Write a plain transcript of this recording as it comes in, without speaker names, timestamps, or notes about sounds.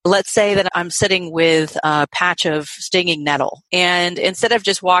let's say that I'm sitting with a patch of stinging nettle. And instead of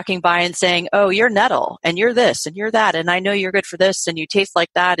just walking by and saying, oh, you're nettle and you're this and you're that, and I know you're good for this and you taste like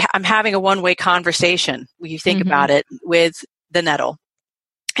that, I'm having a one-way conversation when you think about it with the nettle.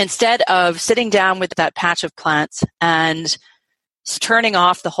 Instead of sitting down with that patch of plants and turning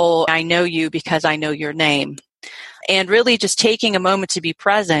off the whole, I know you because I know your name, and really just taking a moment to be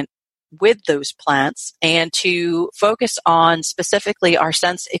present with those plants and to focus on specifically our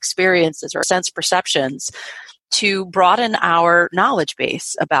sense experiences or sense perceptions to broaden our knowledge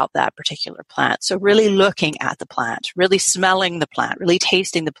base about that particular plant. So really looking at the plant, really smelling the plant, really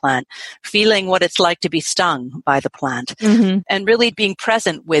tasting the plant, feeling what it's like to be stung by the plant, and really being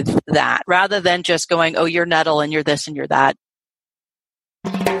present with that rather than just going, oh, you're nettle and you're this and you're that.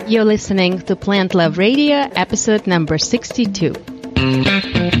 You're listening to Plant Love Radio, episode number 62.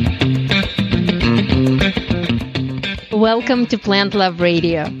 Welcome to Plant Love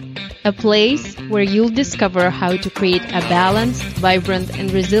Radio, a place where you'll discover how to create a balanced, vibrant,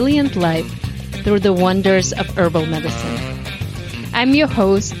 and resilient life through the wonders of herbal medicine. I'm your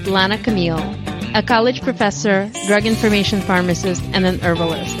host, Lana Camille, a college professor, drug information pharmacist, and an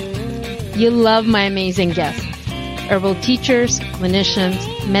herbalist. You'll love my amazing guests, herbal teachers, clinicians,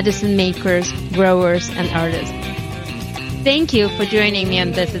 medicine makers, growers, and artists. Thank you for joining me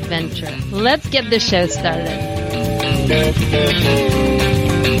on this adventure. Let's get the show started.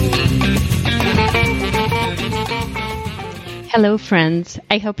 Hello, friends.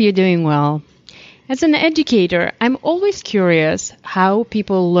 I hope you're doing well. As an educator, I'm always curious how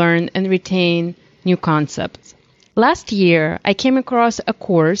people learn and retain new concepts. Last year, I came across a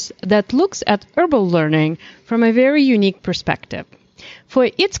course that looks at herbal learning from a very unique perspective. For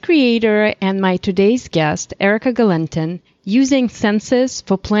its creator and my today's guest, Erica Galentin, using senses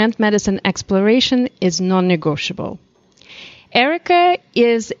for plant medicine exploration is non-negotiable. Erica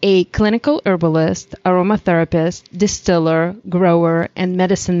is a clinical herbalist, aromatherapist, distiller, grower, and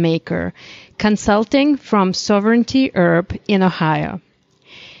medicine maker, consulting from Sovereignty Herb in Ohio.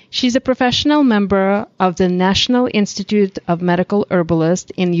 She's a professional member of the National Institute of Medical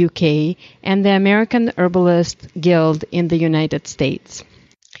Herbalists in UK and the American Herbalist Guild in the United States.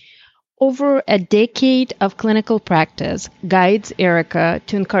 Over a decade of clinical practice guides Erica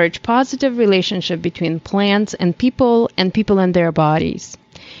to encourage positive relationship between plants and people and their bodies.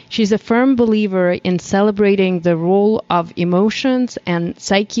 She's a firm believer in celebrating the role of emotions and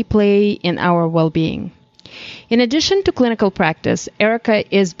psyche play in our well-being. In addition to clinical practice, Erica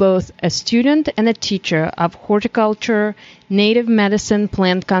is both a student and a teacher of horticulture, native medicine,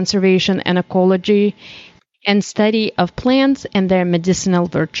 plant conservation and ecology, and study of plants and their medicinal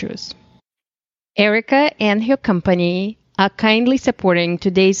virtues. Erica and her company are kindly supporting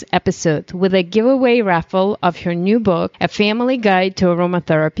today's episode with a giveaway raffle of her new book, A Family Guide to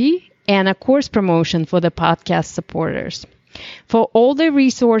Aromatherapy, and a course promotion for the podcast supporters. For all the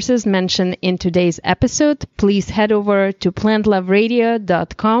resources mentioned in today's episode, please head over to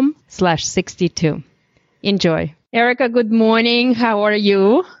plantloveradio.com/62. Enjoy. Erica, good morning. How are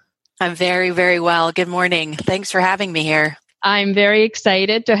you? I'm very, very well. Good morning. Thanks for having me here. I'm very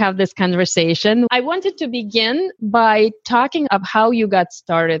excited to have this conversation. I wanted to begin by talking of how you got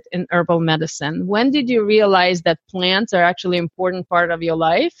started in herbal medicine. When did you realize that plants are actually an important part of your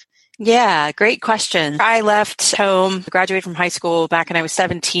life? Yeah, great question. I left home, graduated from high school back when I was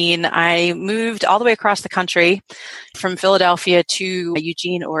 17. I moved all the way across the country from Philadelphia to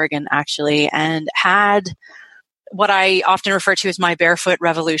Eugene, Oregon, actually, and had what I often refer to as my barefoot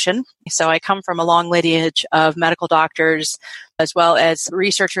revolution. So I come from a long lineage of medical doctors as well as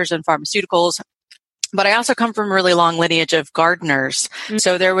researchers in pharmaceuticals. But I also come from a really long lineage of gardeners.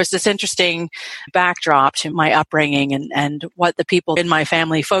 So there was this interesting backdrop to my upbringing and what the people in my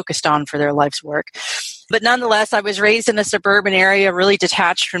family focused on for their life's work. But nonetheless, I was raised in a suburban area, really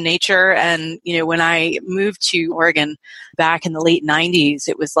detached from nature. And, when I moved to Oregon back in the late 90s,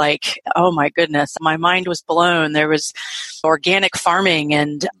 it was like, oh my goodness, my mind was blown. There was organic farming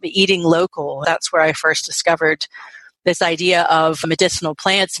and eating local. That's where I first discovered this idea of medicinal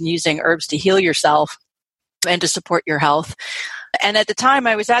plants and using herbs to heal yourself and to support your health. And at the time,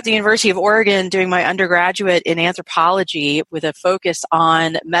 I was at the University of Oregon doing my undergraduate in anthropology with a focus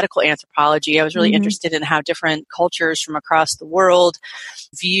on medical anthropology. I was really interested in how different cultures from across the world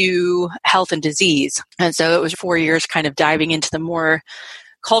view health and disease. And so it was 4 years kind of diving into the more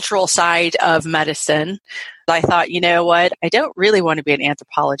cultural side of medicine. I thought, you know what? I don't really want to be an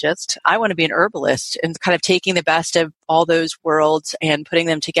anthropologist. I want to be an herbalist, and kind of taking the best of all those worlds and putting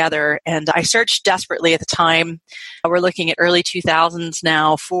them together. And I searched desperately at the time. We're looking at early 2000s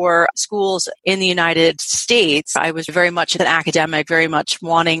now for schools in the United States. I was very much an academic, very much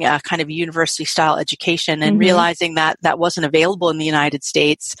wanting a kind of university style education, and realizing that that wasn't available in the United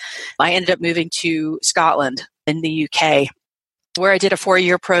States. I ended up moving to Scotland in the UK, where I did a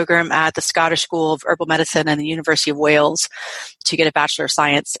 4-year program at the Scottish School of Herbal Medicine and the University of Wales to get a Bachelor of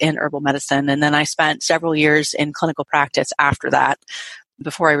Science in Herbal Medicine. And then I spent several years in clinical practice after that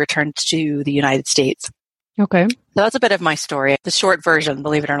before I returned to the United States. Okay. So that's a bit of my story, the short version,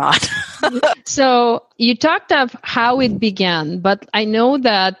 believe it or not. So you talked of how it began, but I know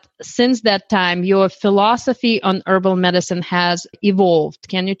that since that time, your philosophy on herbal medicine has evolved.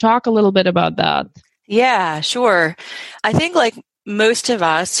 Can you talk a little bit about that? Yeah, sure. I think like most of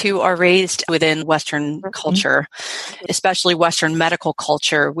us who are raised within Western culture, especially Western medical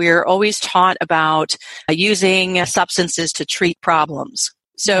culture, we're always taught about using substances to treat problems.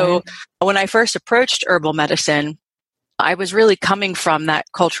 So when I first approached herbal medicine, I was really coming from that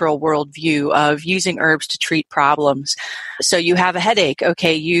cultural worldview of using herbs to treat problems. So you have a headache,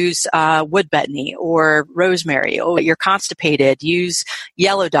 okay, use wood betony or rosemary. Oh, you're constipated, use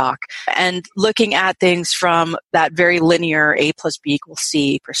yellow dock. And looking at things from that very linear A plus B equals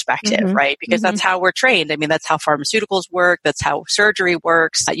C perspective, right? Because that's how we're trained. I mean, that's how pharmaceuticals work. That's how surgery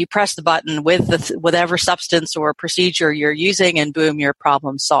works. You press the button with whatever substance or procedure you're using, and boom, your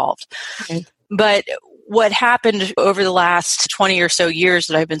problem's solved. But what happened over the last 20 or so years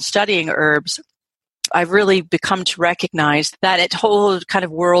that I've been studying herbs, I've really become to recognize that its whole kind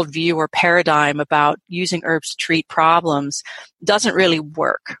of worldview or paradigm about using herbs to treat problems doesn't really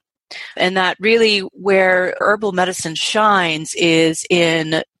work. And that really where herbal medicine shines is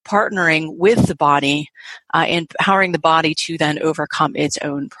in partnering with the body, empowering the body to then overcome its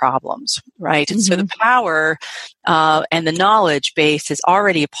own problems, right? And so the power and the knowledge base is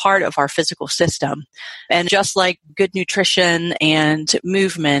already a part of our physical system. And just like good nutrition and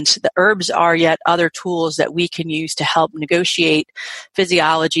movement, the herbs are yet other tools that we can use to help negotiate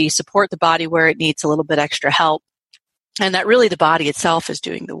physiology, support the body where it needs a little bit extra help, and that really the body itself is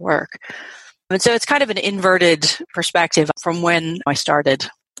doing the work. And so it's kind of an inverted perspective from when I started.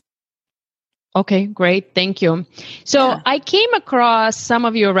 Okay, great. Thank you. So I came across some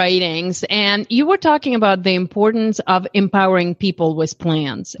of your writings, and you were talking about the importance of empowering people with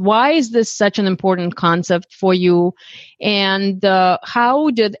plants. Why is this such an important concept for you? And how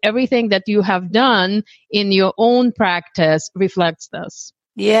did everything that you have done in your own practice reflects this?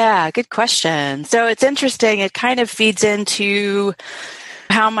 Yeah, good question. So it's interesting. It kind of feeds into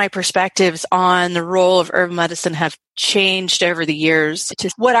how my perspectives on the role of herbal medicine have changed over the years to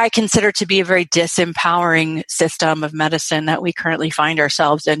what I consider to be a very disempowering system of medicine that we currently find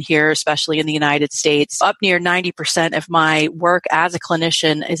ourselves in here, especially in the United States. Up near 90% of my work as a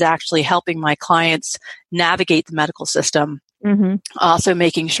clinician is actually helping my clients navigate the medical system. Also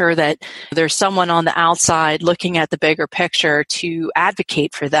making sure that there's someone on the outside looking at the bigger picture to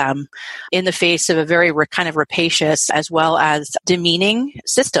advocate for them in the face of a very kind of rapacious as well as demeaning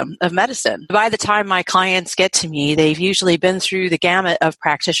system of medicine. By the time my clients get to me, they've usually been through the gamut of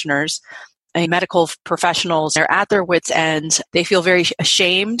practitioners, medical professionals. They're at their wits' end. They feel very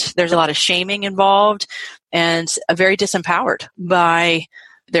ashamed. There's a lot of shaming involved and very disempowered by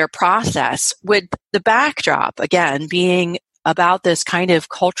their process, with the backdrop, again, being about this kind of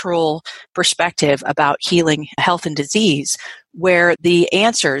cultural perspective about healing, health, and disease, where the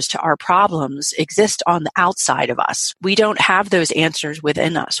answers to our problems exist on the outside of us. We don't have those answers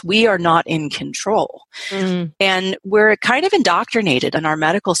within us. We are not in control. And we're kind of indoctrinated in our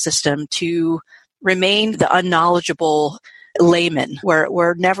medical system to remain the unknowledgeable layman.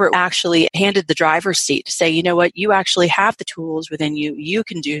 We're never actually handed the driver's seat to say, you know what, you actually have the tools within you. You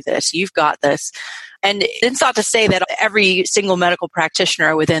can do this. You've got this. And it's not to say that every single medical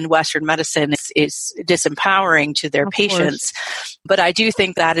practitioner within Western medicine is disempowering to their patients, but I do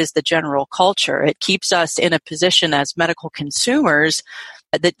think that is the general culture. It keeps us in a position as medical consumers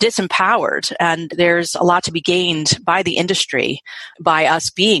that disempowered, and there's a lot to be gained by the industry by us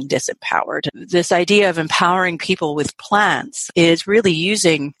being disempowered. This idea of empowering people with plants is really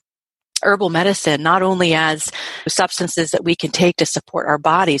using herbal medicine not only as substances that we can take to support our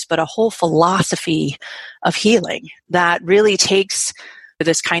bodies, but a whole philosophy of healing that really takes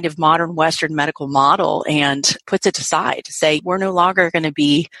this kind of modern Western medical model and puts it aside to say, we're no longer going to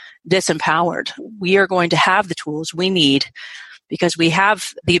be disempowered. We are going to have the tools we need because we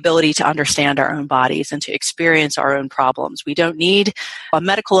have the ability to understand our own bodies and to experience our own problems. We don't need a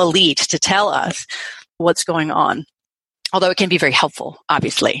medical elite to tell us what's going on, although it can be very helpful,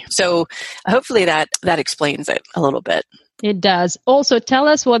 obviously. So hopefully that explains it a little bit. It does. Also, tell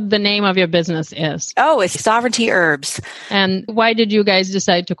us what the name of your business is. Oh, it's Sovereignty Herbs. And why did you guys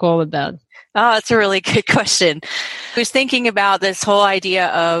decide to call it that? Oh, that's a really good question. I was thinking about this whole idea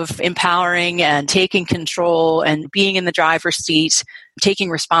of empowering and taking control and being in the driver's seat, taking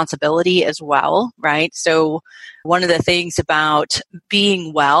responsibility as well, right? So one of the things about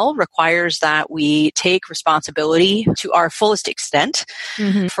being well requires that we take responsibility to our fullest extent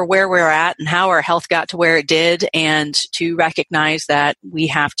for where we're at and how our health got to where it did, and to recognize that we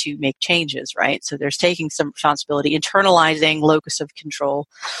have to make changes, right? So there's taking some responsibility, internalizing locus of control.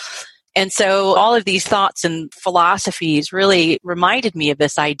 And so all of these thoughts and philosophies really reminded me of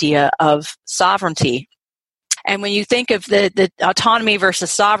this idea of sovereignty. And when you think of the autonomy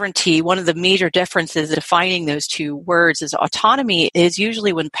versus sovereignty, one of the major differences defining those two words is autonomy is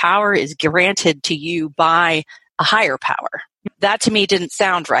usually when power is granted to you by a higher power. That to me didn't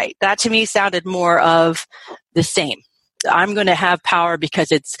sound right. That to me sounded more of the same. I'm going to have power because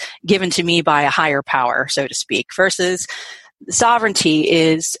it's given to me by a higher power, so to speak, versus sovereignty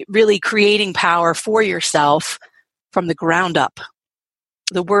is really creating power for yourself from the ground up.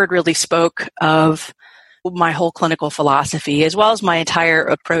 The word really spoke of my whole clinical philosophy, as well as my entire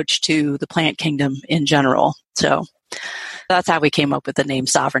approach to the plant kingdom in general. So that's how we came up with the name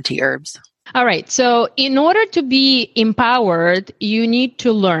Sovereignty Herbs. All right. So in order to be empowered, you need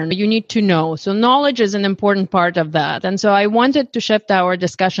to learn, you need to know. So knowledge is an important part of that. And so I wanted to shift our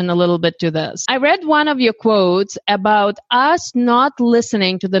discussion a little bit to this. I read one of your quotes about us not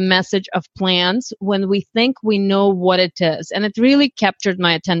listening to the message of plants when we think we know what it is. And it really captured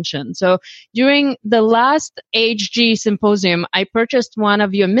my attention. So during the last HG symposium, I purchased one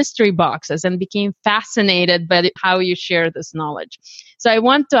of your mystery boxes and became fascinated by how you share this knowledge. So I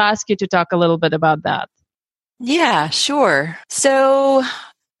want to ask you to talk a little bit about that. Yeah, sure. So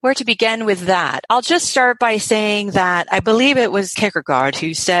where to begin with that? I'll just start by saying that I believe it was Kierkegaard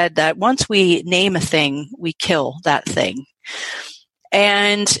who said that once we name a thing, we kill that thing.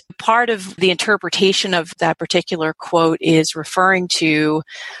 And part of the interpretation of that particular quote is referring to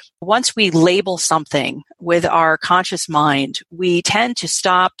once we label something with our conscious mind, we tend to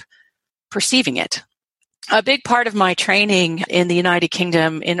stop perceiving it. A big part of my training in the United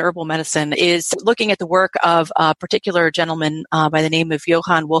Kingdom in herbal medicine is looking at the work of a particular gentleman by the name of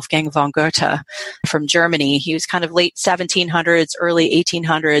Johann Wolfgang von Goethe from Germany. He was kind of late 1700s, early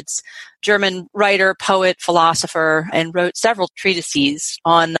 1800s, German writer, poet, philosopher, and wrote several treatises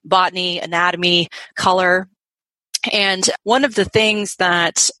on botany, anatomy, color. And one of the things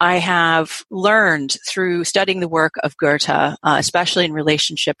that I have learned through studying the work of Goethe, especially in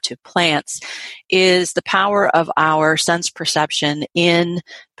relationship to plants, is the power of our sense perception in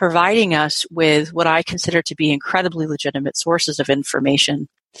providing us with what I consider to be incredibly legitimate sources of information.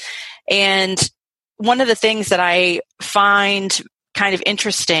 And one of the things that I find kind of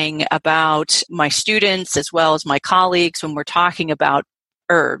interesting about my students as well as my colleagues when we're talking about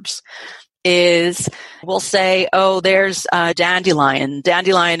herbs is we'll say, oh, there's dandelion.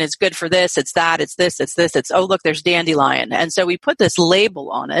 Dandelion is good for this, it's that, it's this, it's this, it's, oh, look, there's dandelion. And so we put this label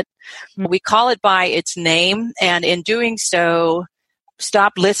on it. We call it by its name. And in doing so,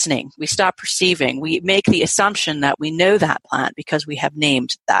 stop listening. We stop perceiving. We make the assumption that we know that plant because we have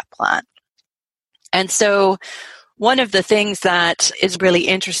named that plant. And so one of the things that is really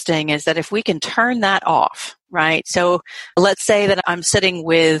interesting is that if we can turn that off, right? So let's say that I'm sitting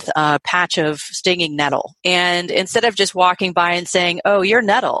with a patch of stinging nettle, and instead of just walking by and saying, oh, you're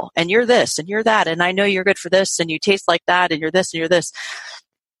nettle and you're this and you're that, and I know you're good for this and you taste like that and you're this and you're this,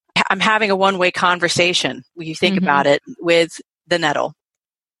 I'm having a one-way conversation when you think about it with the nettle.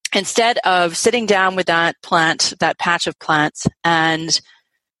 Instead of sitting down with that plant, that patch of plants, and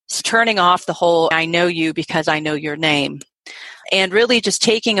turning off the whole, I know you because I know your name, and really just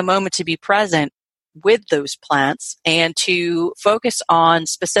taking a moment to be present with those plants and to focus on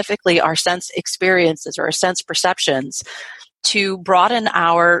specifically our sense experiences or our sense perceptions to broaden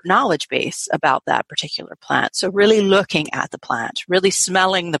our knowledge base about that particular plant. So really looking at the plant, really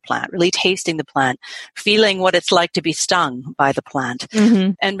smelling the plant, really tasting the plant, feeling what it's like to be stung by the plant,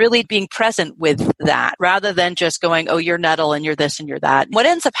 and really being present with that rather than just going, oh, you're nettle and you're this and you're that. What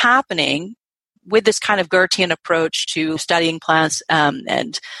ends up happening with this kind of Goethean approach to studying plants,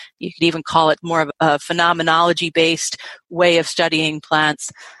 and you could even call it more of a phenomenology-based way of studying plants,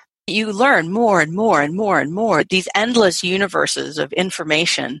 you learn more and more and more and more, these endless universes of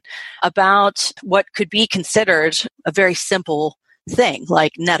information about what could be considered a very simple thing,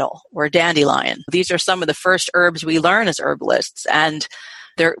 like nettle or dandelion. These are some of the first herbs we learn as herbalists, and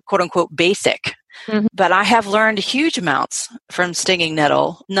they're quote unquote basic. Mm-hmm. But I have learned huge amounts from stinging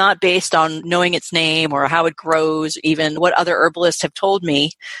nettle, not based on knowing its name or how it grows, even what other herbalists have told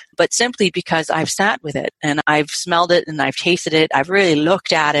me, but simply because I've sat with it and I've smelled it and I've tasted it. I've really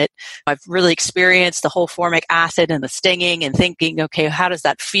looked at it. I've really experienced the whole formic acid and the stinging and thinking, okay, how does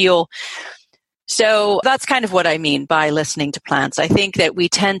that feel? So that's kind of what I mean by listening to plants. I think that we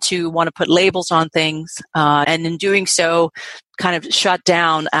tend to want to put labels on things, and in doing so, kind of shut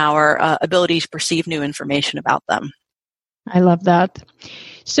down our ability to perceive new information about them. I love that.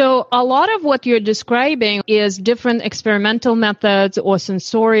 So a lot of what you're describing is different experimental methods or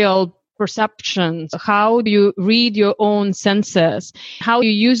sensorial perceptions, how you read your own senses, how you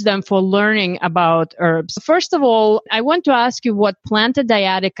use them for learning about herbs. First of all, I want to ask you what Planta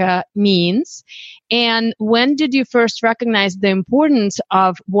Diadeca means, and when did you first recognize the importance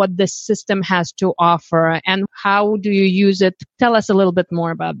of what this system has to offer, and how do you use it? Tell us a little bit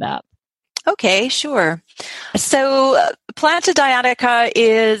more about that. Okay, sure. So Planta Diadeca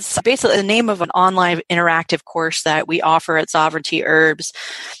is basically the name of an online interactive course that we offer at Sovereignty Herbs.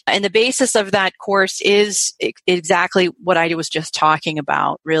 And the basis of that course is exactly what I was just talking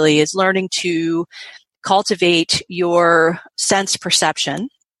about, really, is learning to cultivate your sense perception.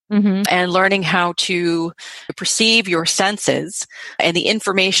 Mm-hmm. And learning how to perceive your senses and the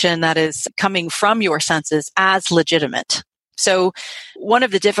information that is coming from your senses as legitimate. So one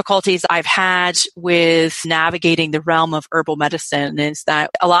of the difficulties I've had with navigating the realm of herbal medicine is that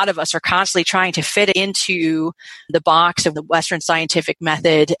a lot of us are constantly trying to fit into the box of the Western scientific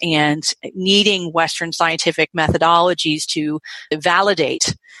method and needing Western scientific methodologies to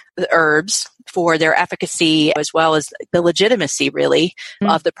validate the herbs for their efficacy as well as the legitimacy, really,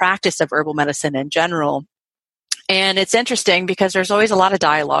 of the practice of herbal medicine in general. And it's interesting because there's always a lot of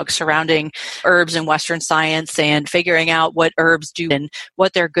dialogue surrounding herbs and Western science and figuring out what herbs do and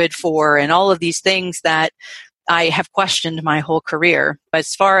what they're good for and all of these things that I have questioned my whole career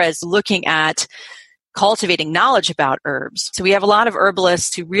as far as looking at cultivating knowledge about herbs. So we have a lot of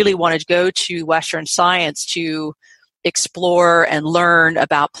herbalists who really want to go to Western science to explore and learn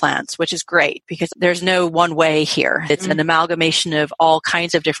about plants, which is great because there's no one way here. It's an amalgamation of all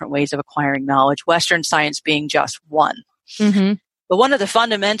kinds of different ways of acquiring knowledge, Western science being just one. Mm-hmm. But one of the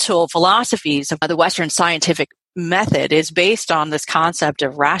fundamental philosophies of the Western scientific method is based on this concept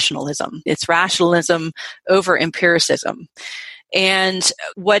of rationalism. It's rationalism over empiricism. And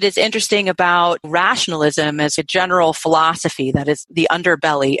what is interesting about rationalism as a general philosophy that is the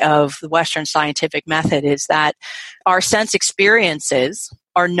underbelly of the Western scientific method is that our sense experiences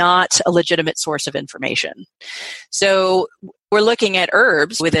are not a legitimate source of information. So we're looking at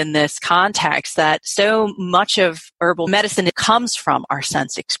herbs within this context that so much of herbal medicine comes from our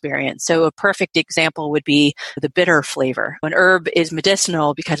sense experience. So a perfect example would be the bitter flavor. An herb is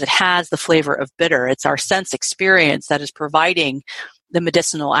medicinal because it has the flavor of bitter. It's our sense experience that is providing the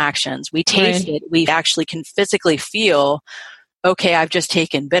medicinal actions. We taste it. We actually can physically feel, okay, I've just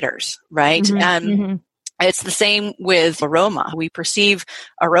taken bitters, right? Mm-hmm. It's the same with aroma. We perceive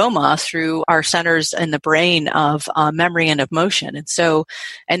aroma through our centers in the brain of memory and of motion.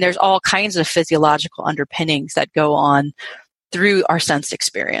 And there's all kinds of physiological underpinnings that go on through our sense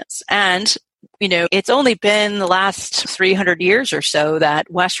experience. And, it's only been the last 300 years or so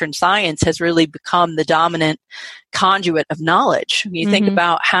that Western science has really become the dominant conduit of knowledge. You think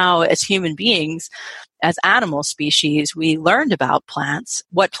about how, as human beings, as animal species, we learned about plants,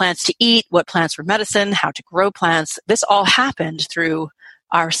 what plants to eat, what plants were medicine, how to grow plants. This all happened through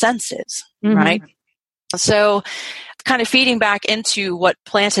our senses, right? So kind of feeding back into what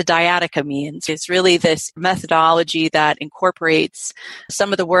Planta Diadeca means is really this methodology that incorporates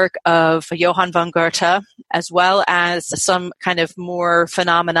some of the work of Johann von Goethe, as well as some kind of more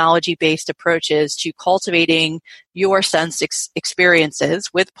phenomenology-based approaches to cultivating your sense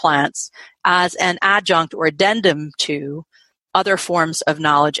experiences with plants as an adjunct or addendum to other forms of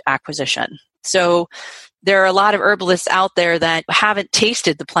knowledge acquisition. So there are a lot of herbalists out there that haven't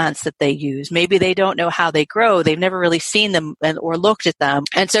tasted the plants that they use. Maybe they don't know how they grow. They've never really seen them or looked at them.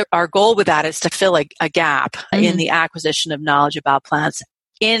 And so our goal with that is to fill a gap in the acquisition of knowledge about plants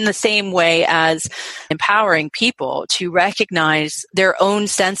in the same way as empowering people to recognize their own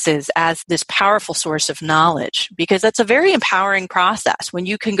senses as this powerful source of knowledge, because that's a very empowering process. When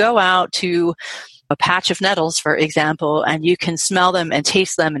you can go out to a patch of nettles, for example, and you can smell them and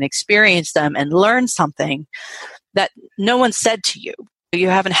taste them and experience them and learn something that no one said to you. You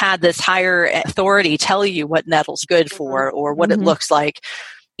haven't had this higher authority tell you what nettle's good for or what it looks like.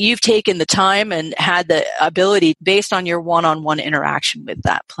 you've taken the time and had the ability based on your one-on-one interaction with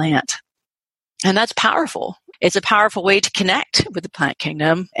that plant. And that's powerful. It's a powerful way to connect with the plant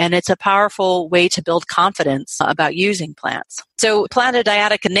kingdom, and it's a powerful way to build confidence about using plants. So Planta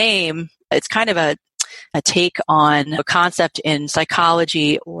Dyatica name, it's kind of a take on a concept in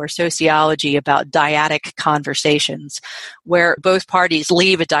psychology or sociology about dyadic conversations, where both parties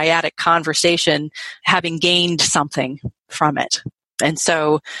leave a dyadic conversation having gained something from it. And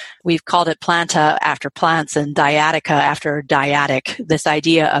so we've called it planta after plants and dyatica after dyadic, this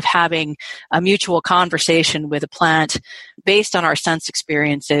idea of having a mutual conversation with a plant based on our sense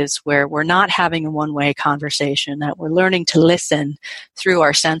experiences, where we're not having a one-way conversation, that we're learning to listen through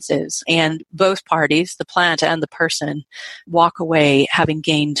our senses. And both parties, the plant and the person, walk away having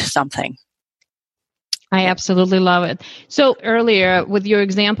gained something. I absolutely love it. So earlier, with your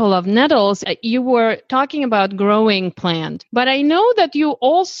example of nettles, you were talking about growing plant, but I know that you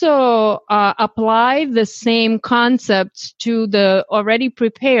also apply the same concepts to the already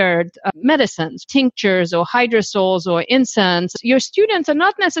prepared medicines, tinctures or hydrosols or incense. Your students are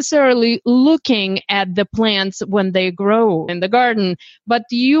not necessarily looking at the plants when they grow in the garden, but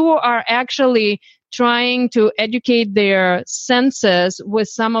you are actually trying to educate their senses with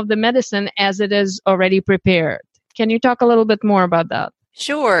some of the medicine as it is already prepared. Can you talk a little bit more about that?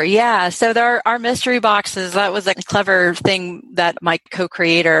 Sure, yeah. So there are mystery boxes. That was a clever thing that my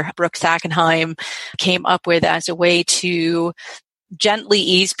co-creator, Brooke Sackenheim, came up with as a way to gently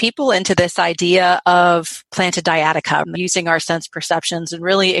ease people into this idea of Planta Dyatica, using our sense perceptions and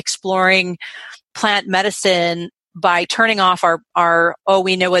really exploring plant medicine by turning off our,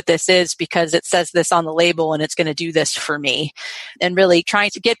 we know what this is because it says this on the label and it's going to do this for me, and really trying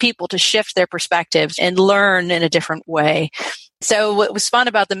to get people to shift their perspectives and learn in a different way. So what was fun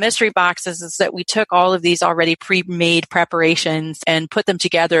about the mystery boxes is that we took all of these already pre-made preparations and put them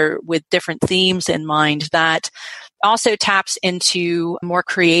together with different themes in mind that also taps into a more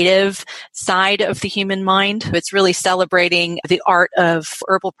creative side of the human mind. It's really celebrating the art of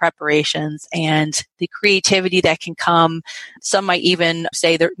herbal preparations and the creativity that can come. Some might even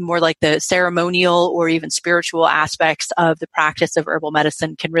say they're more like the ceremonial or even spiritual aspects of the practice of herbal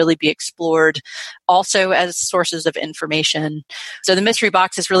medicine can really be explored also as sources of information. So the mystery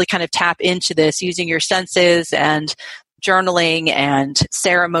boxes really kind of tap into this using your senses and journaling and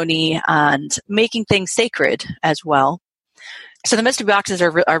ceremony and making things sacred as well. So the mystery boxes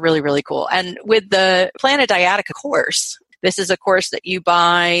are really, really cool. And with the Planta Dyatica course, this is a course that you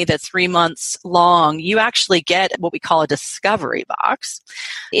buy that's 3 months long. You actually get what we call a discovery box.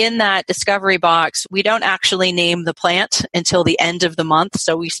 In that discovery box, we don't actually name the plant until the end of the month.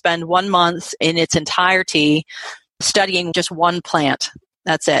 So we spend 1 month in its entirety studying just one plant.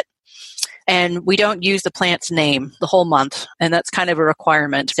 That's it. And we don't use the plant's name the whole month. And that's kind of a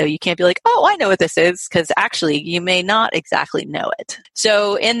requirement. So you can't be like, oh, I know what this is, because actually you may not exactly know it.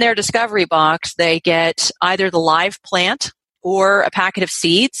 So in their discovery box, they get either the live plant or a packet of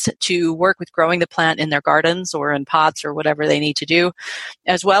seeds to work with growing the plant in their gardens or in pots or whatever they need to do,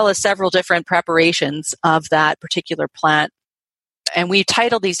 as well as several different preparations of that particular plant. And we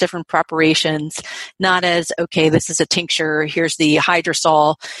titled these different preparations not as, okay, this is a tincture, here's the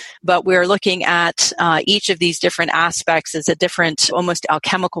hydrosol, but we're looking at each of these different aspects as a different, almost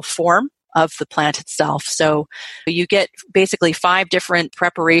alchemical form of the plant itself. So you get basically 5 different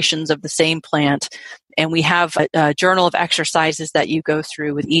preparations of the same plant. And we have a journal of exercises that you go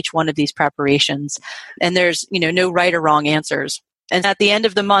through with each one of these preparations. And there's, no right or wrong answers. And at the end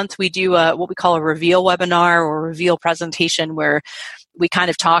of the month, we do what we call a reveal webinar or reveal presentation, where we kind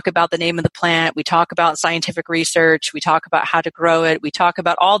of talk about the name of the plant, we talk about scientific research, we talk about how to grow it, we talk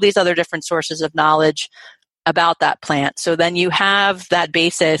about all these other different sources of knowledge about that plant. So then you have that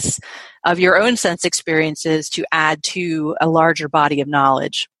basis of your own sense experiences to add to a larger body of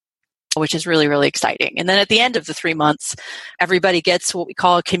knowledge, which is really, really exciting. And then at the end of the 3 months, everybody gets what we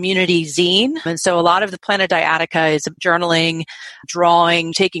call a community zine. And so a lot of the Planta Dyatica is journaling,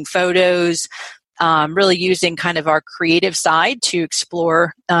 drawing, taking photos, really using kind of our creative side to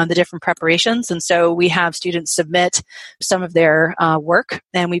explore the different preparations. And so we have students submit some of their work,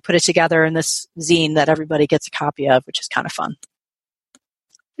 and we put it together in this zine that everybody gets a copy of, which is kind of fun.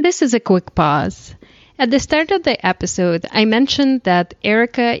 This is a quick pause. At the start of the episode, I mentioned that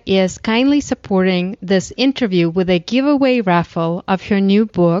Erica is kindly supporting this interview with a giveaway raffle of her new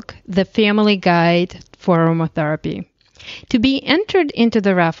book, The Family Guide for Aromatherapy. To be entered into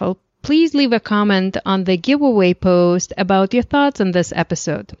the raffle, please leave a comment on the giveaway post about your thoughts on this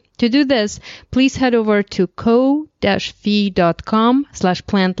episode. To do this, please head over to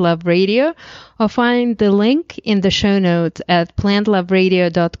ko-fi.com/plantloveradio or find the link in the show notes at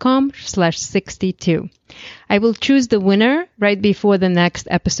plantloveradio.com/62. I will choose the winner right before the next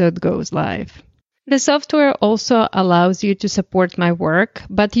episode goes live. The software also allows you to support my work,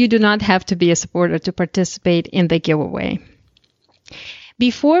 but you do not have to be a supporter to participate in the giveaway.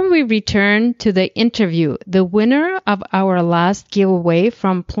 Before we return to the interview, the winner of our last giveaway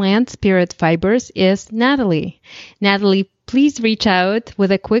from Plant Spirit Fibers is Natalie. Natalie, please reach out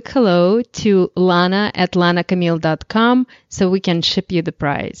with a quick hello to lana@lanacamille.com so we can ship you the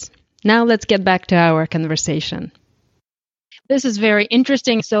prize. Now let's get back to our conversation. This is very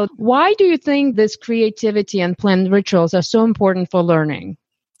interesting. So why do you think this creativity and plant rituals are so important for learning?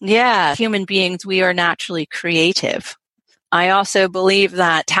 Yeah, human beings, we are naturally creative. I also believe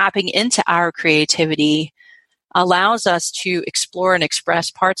that tapping into our creativity allows us to explore and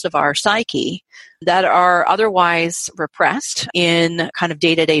express parts of our psyche that are otherwise repressed in kind of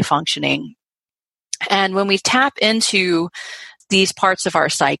day-to-day functioning. And when we tap into these parts of our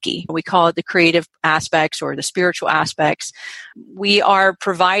psyche, we call it the creative aspects or the spiritual aspects, we are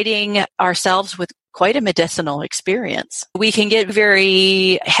providing ourselves with quite a medicinal experience. We can get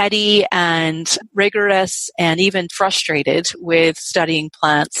very heady and rigorous and even frustrated with studying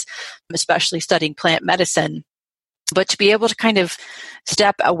plants, especially studying plant medicine. But to be able to kind of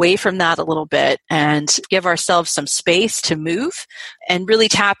step away from that a little bit and give ourselves some space to move and really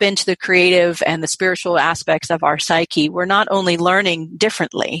tap into the creative and the spiritual aspects of our psyche, we're not only learning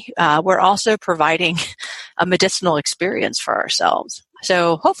differently, we're also providing a medicinal experience for ourselves.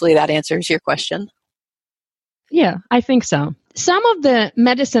 So hopefully that answers your question. Yeah, I think so. Some of the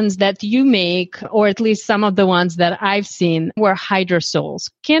medicines that you make, or at least some of the ones that I've seen, were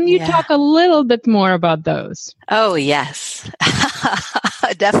hydrosols. Can you talk a little bit more about those? Oh, yes.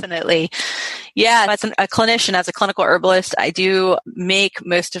 Definitely. Yeah, as a clinician, as a clinical herbalist, I do make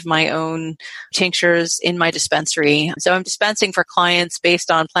most of my own tinctures in my dispensary. So I'm dispensing for clients based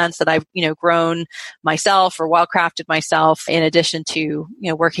on plants that I've, grown myself or wildcrafted myself, in addition to,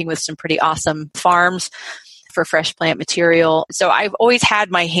 working with some pretty awesome farms for fresh plant material. So I've always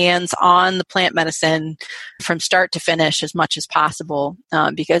had my hands on the plant medicine from start to finish as much as possible,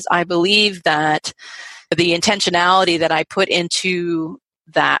 because I believe that the intentionality that I put into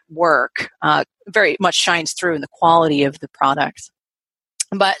that work very much shines through in the quality of the products.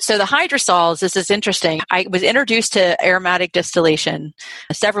 But so the hydrosols, this is interesting. I was introduced to aromatic distillation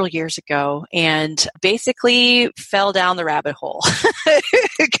several years ago and basically fell down the rabbit hole.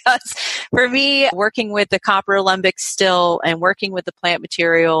 Because for me, working with the copper alembic still and working with the plant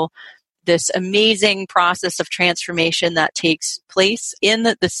material, this amazing process of transformation that takes place in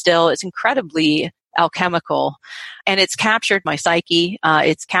the still is incredibly alchemical, and it's captured my psyche.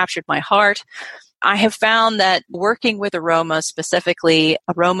 It's captured my heart. I have found that working with aroma, specifically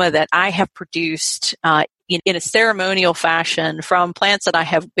aroma that I have produced in a ceremonial fashion from plants that I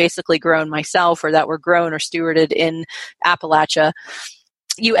have basically grown myself or that were grown or stewarded in Appalachia,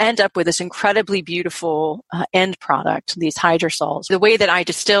 you end up with this incredibly beautiful end product, these hydrosols. The way that I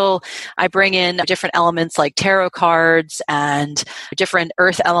distill, I bring in different elements like tarot cards and different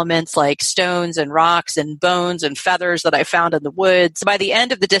earth elements like stones and rocks and bones and feathers that I found in the woods. By the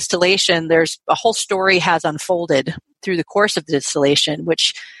end of the distillation, there's a whole story has unfolded through the course of the distillation,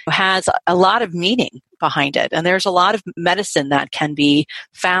 which has a lot of meaning behind it. And there's a lot of medicine that can be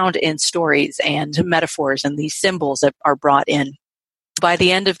found in stories and metaphors and these symbols that are brought in. By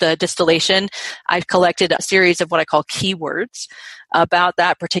the end of the distillation, I've collected a series of what I call keywords about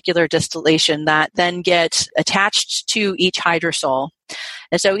that particular distillation that then get attached to each hydrosol.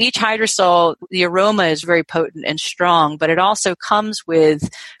 And so each hydrosol, the aroma is very potent and strong, but it also comes with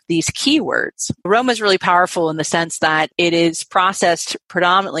these keywords. Aroma is really powerful in the sense that it is processed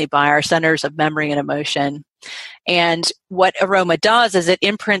predominantly by our centers of memory and emotion. And what aroma does is it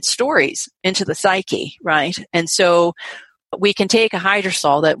imprints stories into the psyche, right? And so we can take a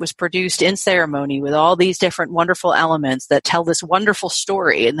hydrosol that was produced in ceremony with all these different wonderful elements that tell this wonderful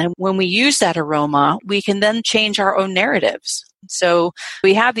story. And then when we use that aroma, we can then change our own narratives. So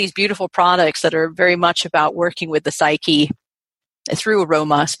we have these beautiful products that are very much about working with the psyche through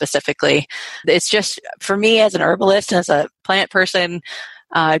aroma specifically. It's just, for me as an herbalist and as a plant person,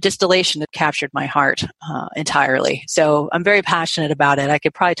 distillation that captured my heart entirely. So I'm very passionate about it. I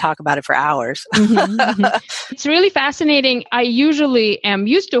could probably talk about it for hours. It's really fascinating. I usually am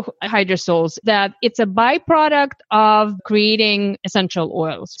used to hydrosols that it's a byproduct of creating essential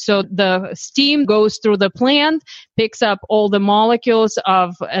oils. So the steam goes through the plant, picks up all the molecules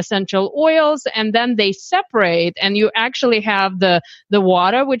of essential oils, and then they separate, and you actually have the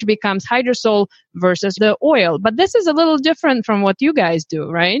water, which becomes hydrosol versus the oil. But this is a little different from what you guys do,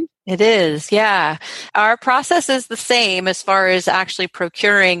 right? It is, yeah. Our process is the same as far as actually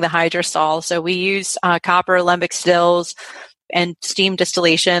procuring the hydrosol. So we use copper alembic stills and steam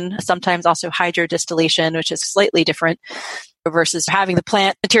distillation, sometimes also hydrodistillation, which is slightly different versus having the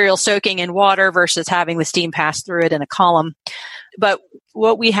plant material soaking in water versus having the steam pass through it in a column. But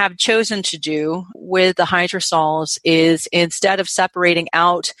what we have chosen to do with the hydrosols is instead of separating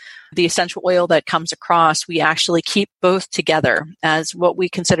out the essential oil that comes across, we actually keep both together as what we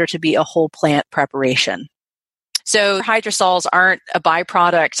consider to be a whole plant preparation. So hydrosols aren't a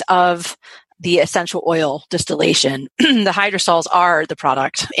byproduct of the essential oil distillation. The hydrosols are the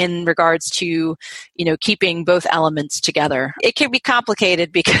product in regards to, keeping both elements together. It can be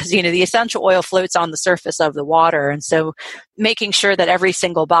complicated because, the essential oil floats on the surface of the water. And so making sure that every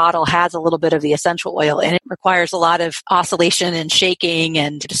single bottle has a little bit of the essential oil in it requires a lot of oscillation and shaking,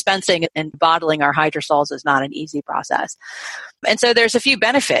 and dispensing and bottling our hydrosols is not an easy process. And so there's a few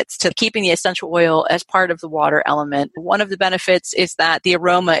benefits to keeping the essential oil as part of the water element. One of the benefits is that the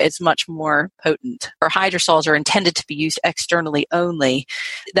aroma is much more potent. Our hydrosols are intended to be used externally only.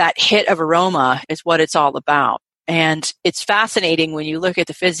 That hit of aroma is what it's all about. And it's fascinating when you look at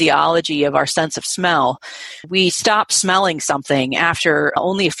the physiology of our sense of smell. We stop smelling something after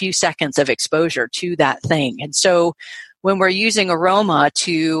only a few seconds of exposure to that thing. And so when we're using aroma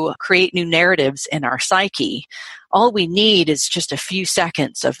to create new narratives in our psyche, all we need is just a few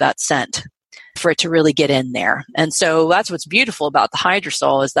seconds of that scent for it to really get in there. And so that's what's beautiful about the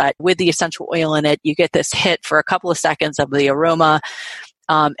hydrosol, is that with the essential oil in it, you get this hit for a couple of seconds of the aroma,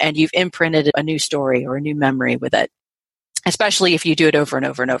 and you've imprinted a new story or a new memory with it, especially if you do it over and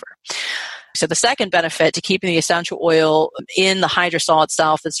over and over. So the second benefit to keeping the essential oil in the hydrosol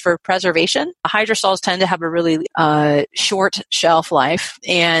itself is for preservation. Hydrosols tend to have a really short shelf life,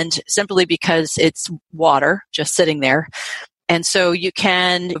 and simply because it's water just sitting there. And so you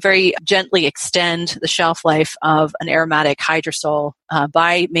can very gently extend the shelf life of an aromatic hydrosol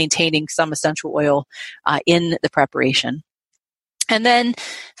by maintaining some essential oil in the preparation. And then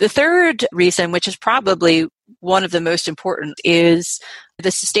the third reason, which is probably one of the most important, is the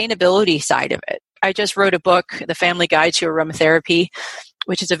sustainability side of it. I just wrote a book, The Family Guide to Aromatherapy,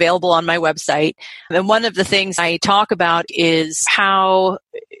 which is available on my website. And one of the things I talk about is how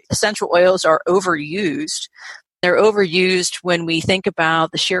essential oils are overused. They're overused when we think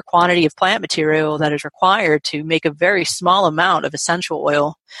about the sheer quantity of plant material that is required to make a very small amount of essential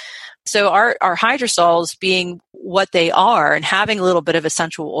oil. So our hydrosols, being what they are and having a little bit of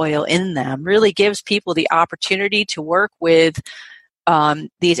essential oil in them, really gives people the opportunity to work with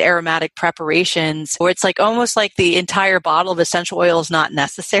these aromatic preparations, where it's like almost like the entire bottle of essential oil is not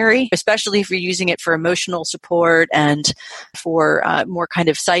necessary, especially if you're using it for emotional support and for more kind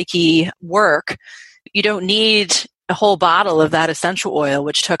of psyche work. You don't need a whole bottle of that essential oil,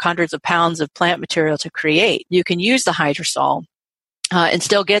 which took hundreds of pounds of plant material to create. You can use the hydrosol and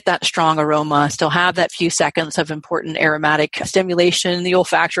still get that strong aroma, still have that few seconds of important aromatic stimulation in the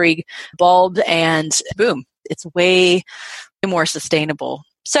olfactory bulb, and boom, it's way more sustainable.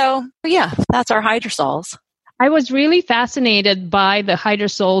 So yeah, that's our hydrosols. I was really fascinated by the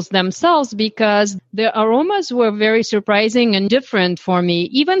hydrosols themselves because the aromas were very surprising and different for me.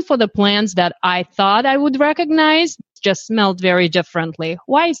 Even for the plants that I thought I would recognize, just smelled very differently.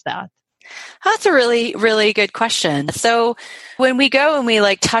 Why is that? That's a really, really good question. So when we go and we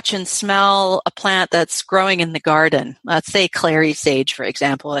touch and smell a plant that's growing in the garden, let's say clary sage, for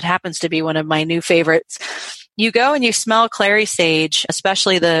example, it happens to be one of my new favorites. You go and you smell clary sage,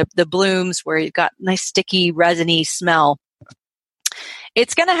 especially the blooms where you've got nice sticky, resiny smell.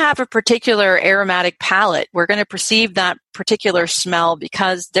 It's going to have a particular aromatic palette. We're going to perceive that particular smell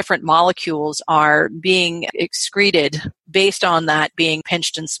because different molecules are being excreted based on that being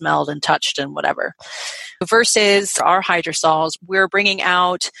pinched and smelled and touched and whatever. Versus our hydrosols, we're bringing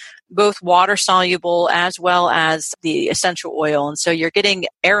out both water soluble as well as the essential oil. And so you're getting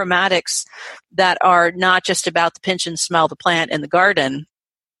aromatics that are not just about the pinch and smell the plant in the garden.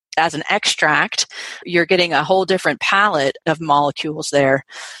 As an extract, you're getting a whole different palette of molecules there.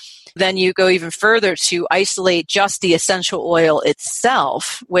 Then you go even further to isolate just the essential oil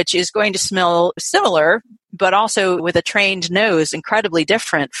itself, which is going to smell similar, but also with a trained nose, incredibly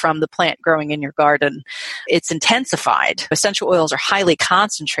different from the plant growing in your garden. It's intensified. Essential oils are highly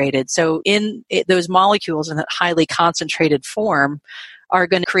concentrated. So those molecules in that highly concentrated form are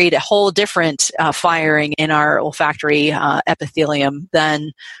going to create a whole different firing in our olfactory epithelium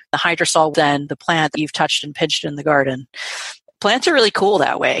than the hydrosol, than the plant that you've touched and pinched in the garden. Plants are really cool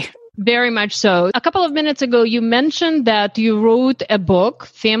that way. Very much so. A couple of minutes ago, you mentioned that you wrote a book,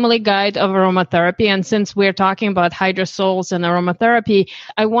 Family Guide of Aromatherapy. And since we're talking about hydrosols and aromatherapy,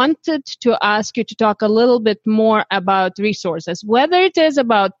 I wanted to ask you to talk a little bit more about resources, whether it is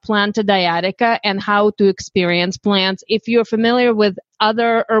about Planta Diatica and how to experience plants. If you're familiar with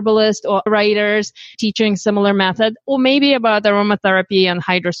other herbalists or writers teaching similar method, or maybe about aromatherapy and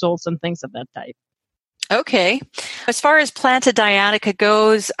hydrosols and things of that type. Okay. As far as Planta Diatica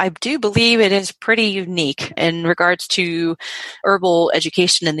goes, I do believe it is pretty unique in regards to herbal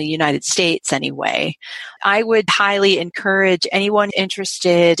education in the United States anyway. I would highly encourage anyone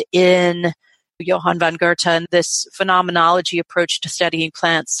interested in Johann von Goethe and this phenomenology approach to studying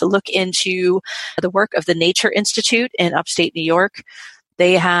plants to look into the work of the Nature Institute in upstate New York.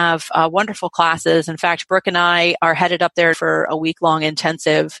 They have wonderful classes. In fact, Brooke and I are headed up there for a week-long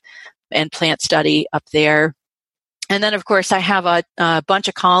intensive and plant study up there. And then, of course, I have a bunch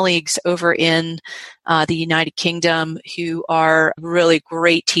of colleagues over in the United Kingdom who are really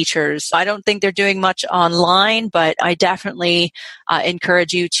great teachers. I don't think they're doing much online, but I definitely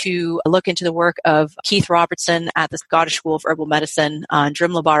encourage you to look into the work of Keith Robertson at the Scottish School of Herbal Medicine on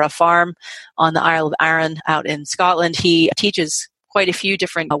Drimlabara Farm on the Isle of Arran out in Scotland. He teaches quite a few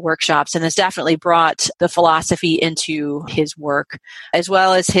different workshops and has definitely brought the philosophy into his work, as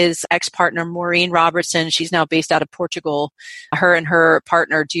well as his ex-partner, Maureen Robertson. She's now based out of Portugal. Her and her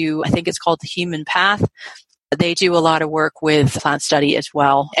partner do, I think it's called The Human Path. They do a lot of work with plant study as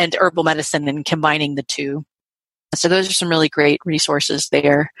well and herbal medicine and combining the two. So those are some really great resources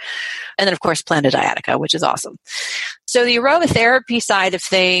there. And then, of course, Planta Diatica, which is awesome. So the aromatherapy side of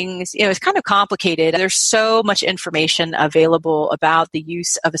things, it's kind of complicated. There's so much information available about the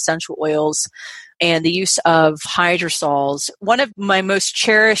use of essential oils and the use of hydrosols. One of my most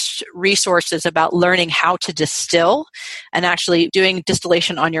cherished resources about learning how to distill and actually doing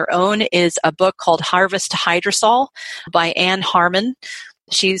distillation on your own is a book called Harvest Hydrosol by Anne Harmon.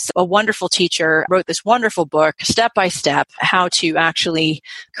 She's a wonderful teacher, wrote this wonderful book, step by step, how to actually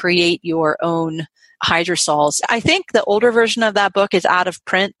create your own hydrosols. I think the older version of that book is out of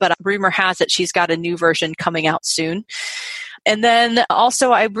print, but rumor has it she's got a new version coming out soon. And then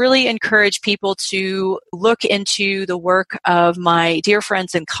also, I really encourage people to look into the work of my dear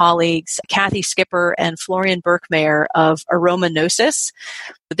friends and colleagues, Kathy Skipper and Florian Birkmayer of Aromanosis.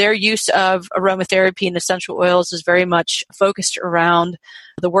 Their use of aromatherapy and essential oils is very much focused around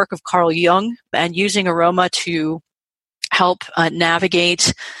the work of Carl Jung and using aroma to help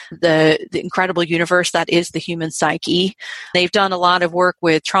navigate the incredible universe that is the human psyche. They've done a lot of work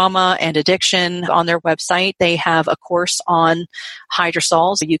with trauma and addiction on their website. They have a course on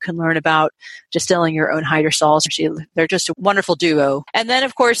hydrosols. You can learn about distilling your own hydrosols. They're just a wonderful duo. And then,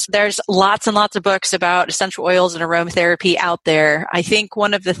 of course, there's lots and lots of books about essential oils and aromatherapy out there. I think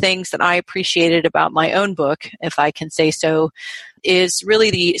one of the things that I appreciated about my own book, if I can say so, is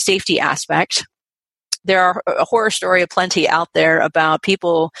really the safety aspect. There are a horror story aplenty out there about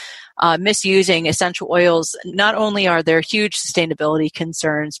people misusing essential oils. Not only are there huge sustainability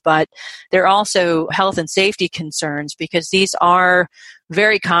concerns, but there are also health and safety concerns because these are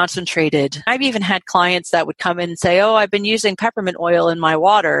very concentrated. I've even had clients that would come in and say, "Oh, I've been using peppermint oil in my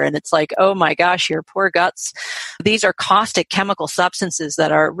water." And it's like, "Oh my gosh, your poor guts." These are caustic chemical substances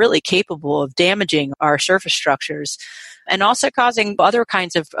that are really capable of damaging our surface structures and also causing other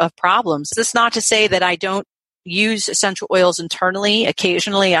kinds of problems. This is not to say that I don't use essential oils internally.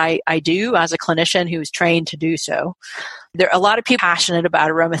 Occasionally I do as a clinician who's trained to do so. There are a lot of people passionate about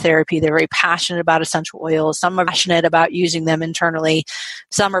aromatherapy. They're very passionate about essential oils. Some are passionate about using them internally.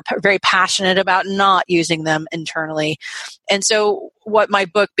 Some are very passionate about not using them internally. And so what my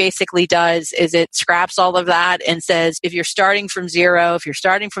book basically does is it scraps all of that and says, if you're starting from zero, if you're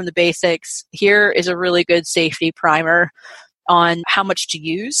starting from the basics, here is a really good safety primer on how much to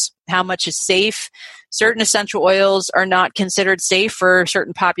use, how much is safe. Certain essential oils are not considered safe for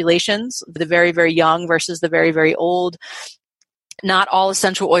certain populations, the very, very young versus the very, very old. Not all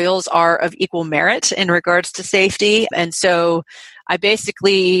essential oils are of equal merit in regards to safety. And so I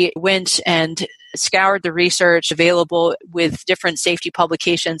basically went and scoured the research available with different safety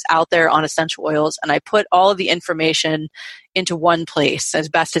publications out there on essential oils, and I put all of the information into one place as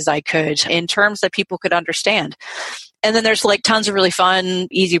best as I could in terms that people could understand. And then there's like tons of really fun,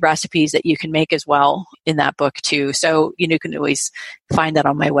 easy recipes that you can make as well in that book too. So, you can always find that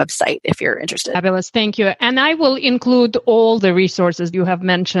on my website if you're interested. Fabulous. Thank you. And I will include all the resources you have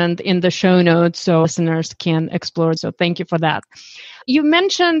mentioned in the show notes so listeners can explore. So thank you for that. You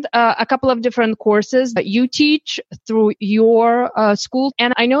mentioned a couple of different courses that you teach through your school.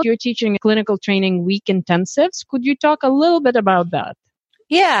 And I know you're teaching clinical training week intensives. Could you talk a little bit about that?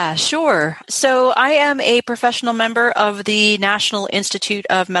 Yeah, sure. So I am a professional member of the National Institute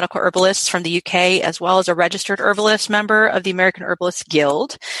of Medical Herbalists from the UK, as well as a registered herbalist member of the American Herbalist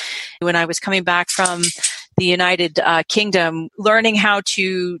Guild. When I was coming back from the United Kingdom, learning how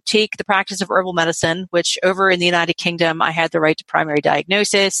to take the practice of herbal medicine, which over in the United Kingdom, I had the right to primary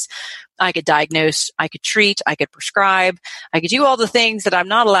diagnosis. I could diagnose, I could treat, I could prescribe, I could do all the things that I'm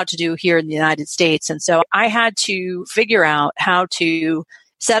not allowed to do here in the United States. And so I had to figure out how to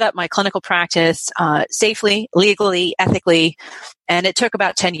set up my clinical practice safely, legally, ethically, and it took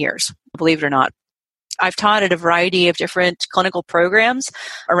about 10 years, believe it or not. I've taught at a variety of different clinical programs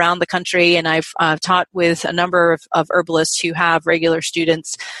around the country, and I've taught with a number of herbalists who have regular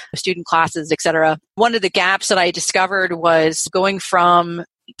students, student classes, etc. One of the gaps that I discovered was going from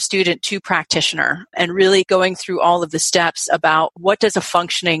student to practitioner and really going through all of the steps about what does a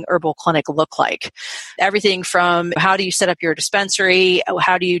functioning herbal clinic look like. Everything from how do you set up your dispensary,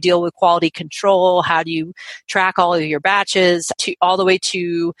 how do you deal with quality control, how do you track all of your batches, to all the way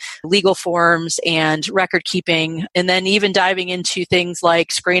to legal forms and record keeping, and then even diving into things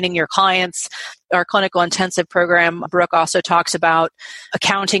like screening your clients. Our clinical intensive program, Brooke also talks about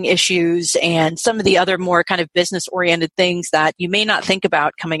accounting issues and some of the other more kind of business-oriented things that you may not think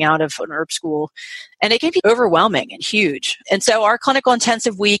about coming out of an herb school. And it can be overwhelming and huge. And so our clinical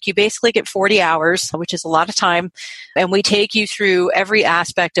intensive week, you basically get 40 hours, which is a lot of time. And we take you through every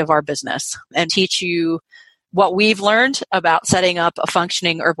aspect of our business and teach you what we've learned about setting up a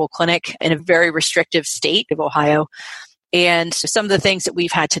functioning herbal clinic in a very restrictive state of Ohio, and some of the things that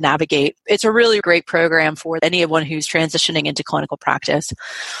we've had to navigate. It's a really great program for anyone who's transitioning into clinical practice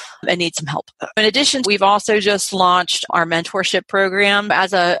and needs some help. In addition, we've also just launched our mentorship program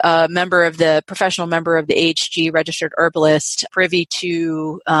as a member of the professional member of the AHG registered herbalist, privy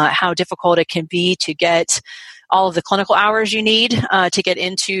to how difficult it can be to get all of the clinical hours you need to get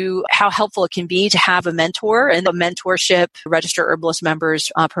into, how helpful it can be to have a mentor. And the mentorship, registered herbalist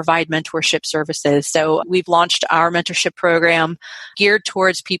members provide mentorship services. So we've launched our mentorship program geared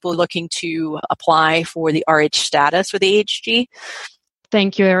towards people looking to apply for the RH status with AHG.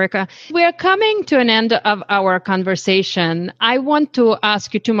 Thank you, Erica. We are coming to an end of our conversation. I want to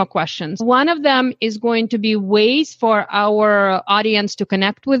ask you two more questions. One of them is going to be ways for our audience to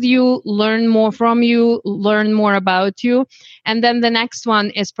connect with you, learn more from you, learn more about you. And then the next one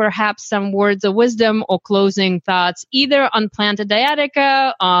is perhaps some words of wisdom or closing thoughts, either on Planta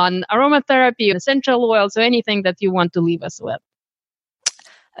Diatica, on aromatherapy, essential oils, or anything that you want to leave us with.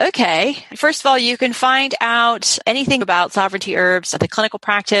 Okay. First of all, you can find out anything about Sovereignty Herbs, the clinical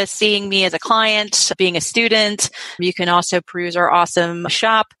practice, seeing me as a client, being a student. You can also peruse our awesome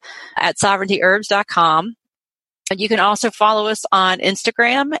shop at sovereigntyherbs.com. And you can also follow us on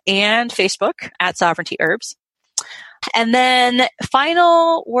Instagram and Facebook at Sovereignty Herbs. And then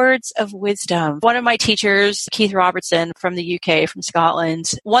final words of wisdom. One of my teachers, Keith Robertson from the UK, from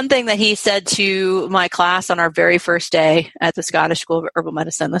Scotland, one thing that he said to my class on our very first day at the Scottish School of Herbal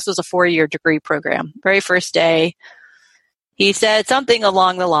Medicine, this was a 4-year degree program, very first day, he said something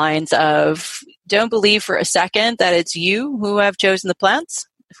along the lines of, don't believe for a second that it's you who have chosen the plants,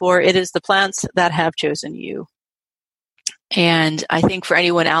 for it is the plants that have chosen you. And I think for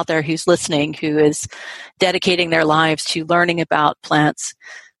anyone out there who's listening, who is dedicating their lives to learning about plants,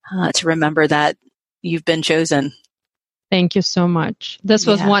 to remember that you've been chosen. Thank you so much. This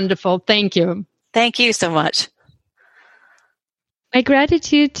was wonderful. Thank you. Thank you so much. My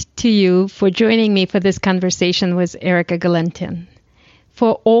gratitude to you for joining me for this conversation with Erica Galantian.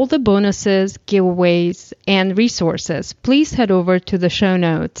 For all the bonuses, giveaways, and resources, please head over to the show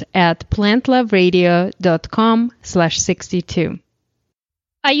notes at plantloveradio.com/62.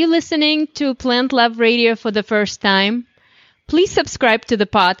 Are you listening to Plant Love Radio for the first time? Please subscribe to the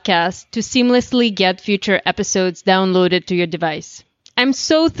podcast to seamlessly get future episodes downloaded to your device. I'm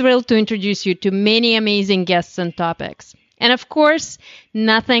so thrilled to introduce you to many amazing guests and topics. And of course,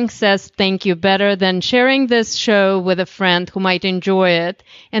 nothing says thank you better than sharing this show with a friend who might enjoy it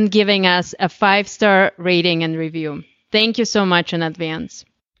and giving us a 5-star rating and review. Thank you so much in advance.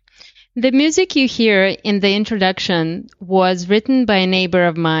 The music you hear in the introduction was written by a neighbor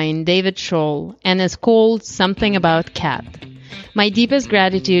of mine, David Scholl, and is called Something About Cat. My deepest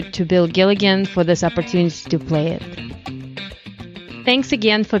gratitude to Bill Gilligan for this opportunity to play it. Thanks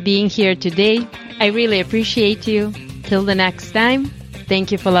again for being here today. I really appreciate you. Till the next time,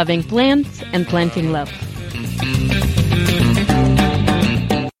 thank you for loving plants and planting love.